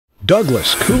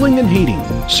Douglas Cooling and Heating,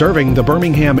 serving the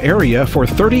Birmingham area for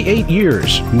 38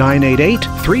 years.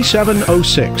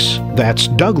 988-3706. That's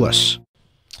Douglas.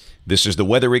 This is the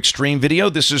Weather Extreme video.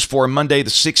 This is for Monday, the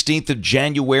 16th of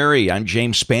January. I'm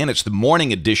James Spann. It's the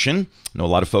morning edition. I know a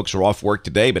lot of folks are off work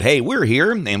today, but hey, we're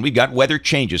here, and we've got weather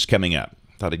changes coming up.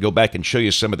 Thought I'd go back and show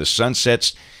you some of the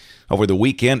sunsets over the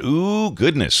weekend. Ooh,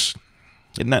 goodness.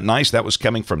 Isn't that nice? That was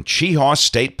coming from Chehaw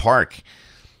State Park.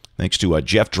 Thanks to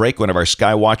Jeff Drake, one of our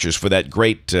sky watchers, for that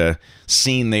great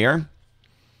scene there.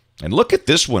 And look at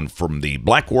this one from the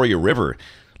Black Warrior River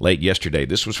late yesterday.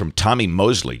 This was from Tommy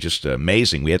Mosley. Just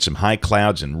amazing. We had some high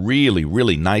clouds and really,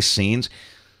 really nice scenes.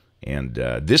 And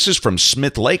this is from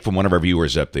Smith Lake from one of our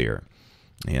viewers up there.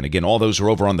 And again, all those are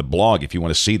over on the blog if you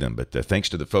want to see them. But thanks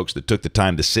to the folks that took the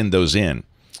time to send those in.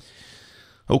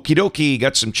 Okie dokie,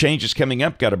 got some changes coming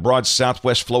up. Got a broad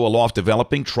southwest flow aloft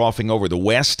developing, troughing over the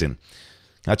west, and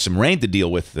got some rain to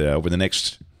deal with over the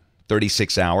next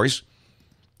 36 hours.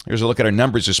 Here's a look at our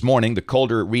numbers this morning. The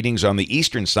colder readings on the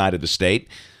eastern side of the state.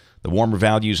 The warmer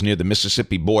values near the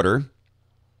Mississippi border.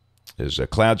 As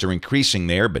clouds are increasing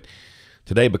there, but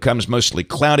today becomes mostly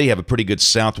cloudy. Have a pretty good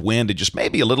south wind and just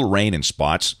maybe a little rain in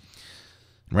spots.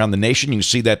 Around the nation, you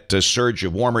see that surge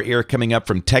of warmer air coming up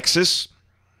from Texas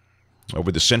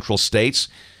over the central states,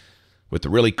 with the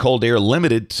really cold air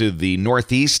limited to the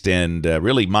northeast and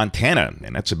really Montana,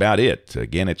 and that's about it.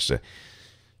 Again, it's a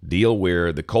deal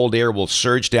where the cold air will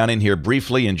surge down in here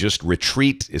briefly and just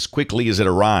retreat as quickly as it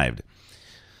arrived.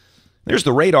 There's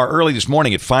the radar early this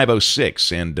morning at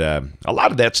 5:06, and a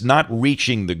lot of that's not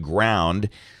reaching the ground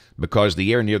because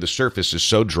the air near the surface is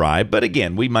so dry. But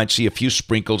again, we might see a few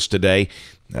sprinkles today,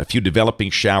 a few developing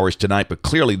showers tonight, but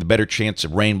clearly the better chance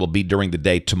of rain will be during the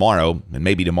day tomorrow and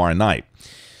maybe tomorrow night.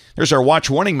 There's our watch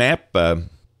warning map.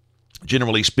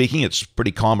 Generally speaking, it's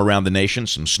pretty calm around the nation.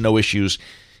 Some snow issues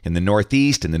in the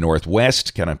northeast and the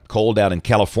northwest. Kind of cold out in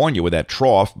California with that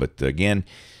trough, but again,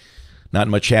 not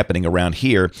much happening around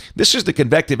here. This is the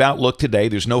convective outlook today.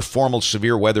 There's no formal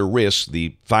severe weather risks.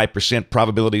 The 5%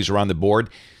 probabilities are on the board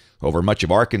over much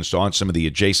of Arkansas and some of the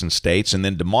adjacent states. And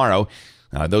then tomorrow,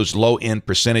 those low-end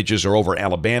percentages are over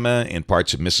Alabama and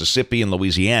parts of Mississippi and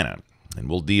Louisiana. And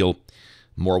we'll deal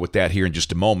more with that here in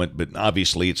just a moment, but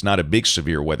obviously it's not a big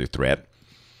severe weather threat.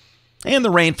 And the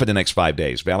rain for the next 5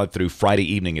 days, valid through Friday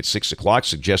evening at 6 o'clock,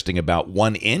 suggesting about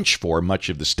 1 inch for much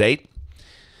of the state.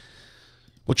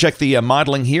 We'll check the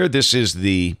modeling here. This is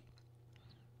the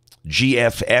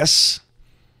GFS,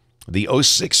 the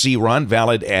 06C run,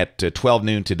 valid at 12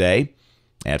 noon today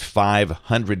at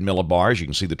 500 millibars. You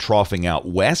can see the troughing out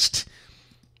west.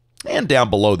 And down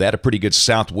below that, a pretty good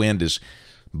south wind is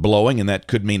blowing, and that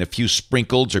could mean a few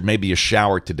sprinkles or maybe a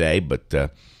shower today, but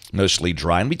mostly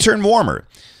dry. And we turn warmer.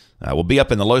 We'll be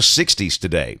up in the low 60s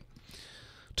today.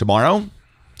 Tomorrow,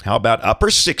 how about upper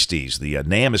 60s? The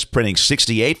NAM is printing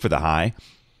 68 for the high.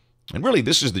 And really,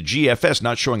 this is the GFS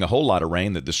not showing a whole lot of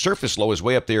rain. The surface low is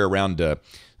way up there around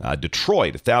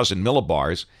Detroit, 1,000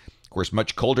 millibars. Of course,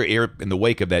 much colder air in the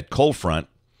wake of that cold front.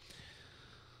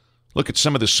 Look at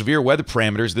some of the severe weather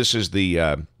parameters. This is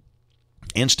the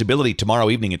instability tomorrow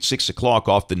evening at 6 o'clock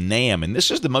off the NAM. And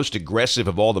this is the most aggressive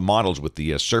of all the models with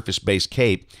the surface-based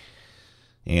CAPE.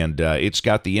 And it's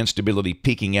got the instability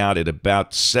peaking out at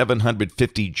about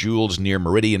 750 joules near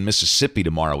Meridian, Mississippi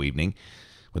tomorrow evening,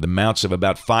 with amounts of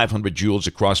about 500 joules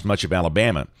across much of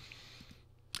Alabama.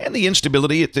 And the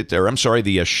instability,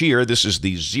 the shear, this is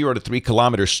the 0 to 3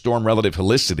 kilometer storm relative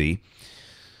helicity,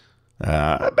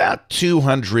 about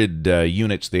 200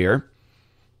 units there,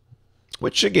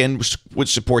 which again would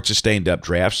support sustained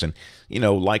updrafts. And, you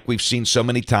know, like we've seen so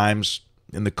many times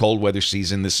in the cold weather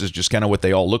season, this is just kind of what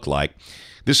they all look like.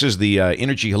 This is the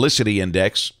energy helicity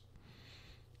index.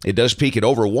 It does peak at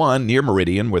over 1 near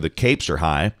Meridian, where the capes are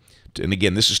high. And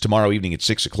again, this is tomorrow evening at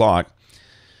 6 o'clock.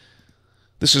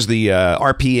 This is the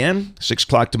RPM, 6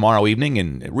 o'clock tomorrow evening.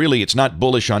 And really, it's not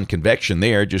bullish on convection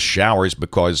there, just showers,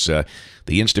 because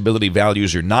the instability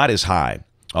values are not as high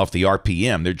off the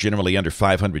RPM. They're generally under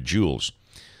 500 joules.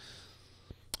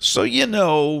 So you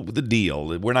know the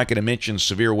deal. We're not going to mention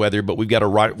severe weather, but we've got to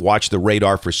watch the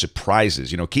radar for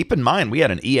surprises. You know, keep in mind, we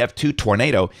had an EF2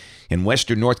 tornado in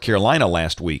western North Carolina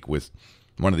last week with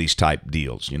one of these type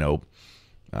deals, you know,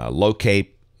 low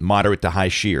cape, moderate to high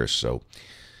shear. So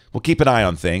we'll keep an eye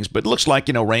on things, but it looks like,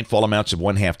 you know, rainfall amounts of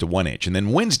 1/2 to 1 inch. And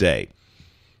then Wednesday,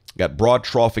 got broad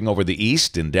troughing over the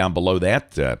east, and down below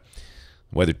that,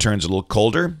 weather turns a little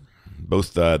colder.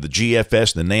 Both the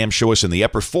GFS and the NAM show us in the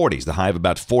upper 40s, the high of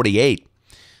about 48,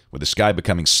 with the sky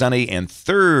becoming sunny. And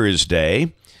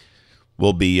Thursday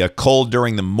will be cold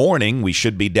during the morning. We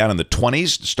should be down in the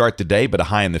 20s to start the day, but a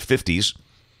high in the 50s.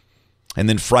 And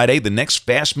then Friday, the next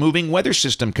fast-moving weather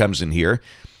system comes in here.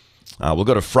 We'll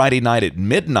go to Friday night at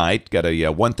midnight. Got a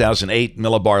 1,008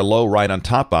 millibar low right on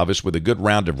top of us with a good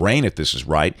round of rain if this is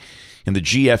right. And the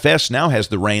GFS now has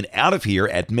the rain out of here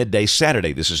at midday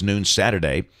Saturday. This is noon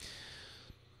Saturday.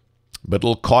 But a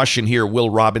little caution here, Will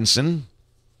Robinson.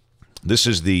 This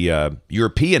is the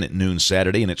European at noon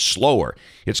Saturday, and it's slower.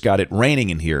 It's got it raining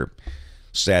in here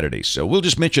Saturday. So we'll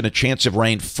just mention a chance of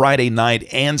rain Friday night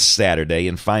and Saturday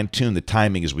and fine-tune the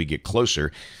timing as we get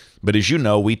closer. But as you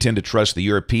know, we tend to trust the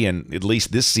European, at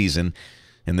least this season,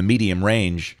 in the medium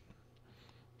range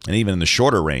and even in the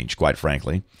shorter range, quite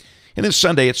frankly. And then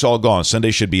Sunday, it's all gone.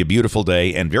 Sunday should be a beautiful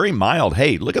day and very mild.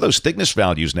 Hey, look at those thickness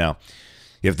values now.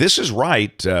 If this is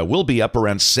right, we'll be up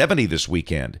around 70 this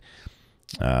weekend.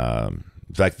 In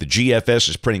fact, the GFS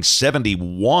is printing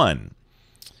 71.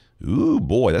 Ooh,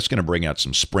 boy, that's going to bring out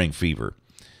some spring fever.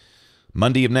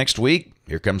 Monday of next week,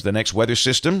 here comes the next weather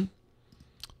system.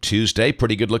 Tuesday,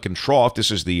 pretty good-looking trough. This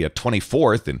is the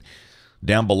 24th, and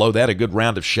down below that, a good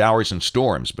round of showers and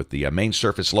storms. But the main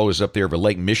surface low is up there over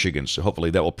Lake Michigan, so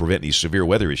hopefully that will prevent any severe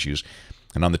weather issues.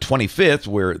 And on the 25th,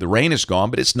 where the rain is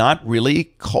gone, but it's not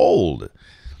really cold.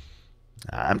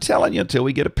 I'm telling you, until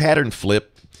we get a pattern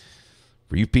flip,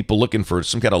 for you people looking for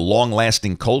some kind of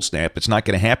long-lasting cold snap, it's not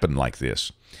going to happen like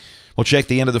this. We'll check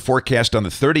the end of the forecast on the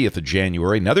 30th of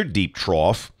January. Another deep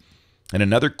trough and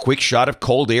another quick shot of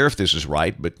cold air if this is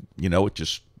right. But, you know, it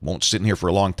just won't sit in here for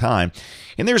a long time.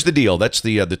 And there's the deal. That's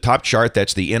the top chart.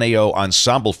 That's the NAO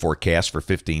ensemble forecast for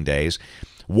 15 days.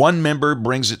 One member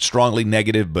brings it strongly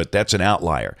negative, but that's an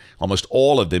outlier. Almost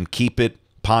all of them keep it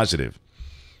positive.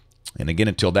 And again,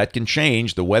 until that can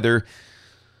change, the weather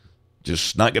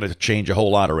just not going to change a whole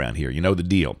lot around here. You know the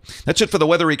deal. That's it for the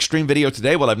Weather Extreme video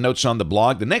today. We'll have notes on the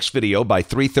blog. The next video by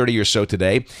 3:30 or so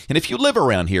today. And if you live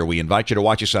around here, we invite you to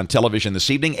watch us on television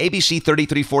this evening, ABC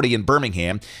 3340 in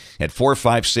Birmingham at 4,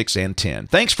 5, 6, and 10.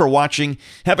 Thanks for watching.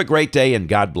 Have a great day, and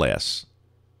God bless.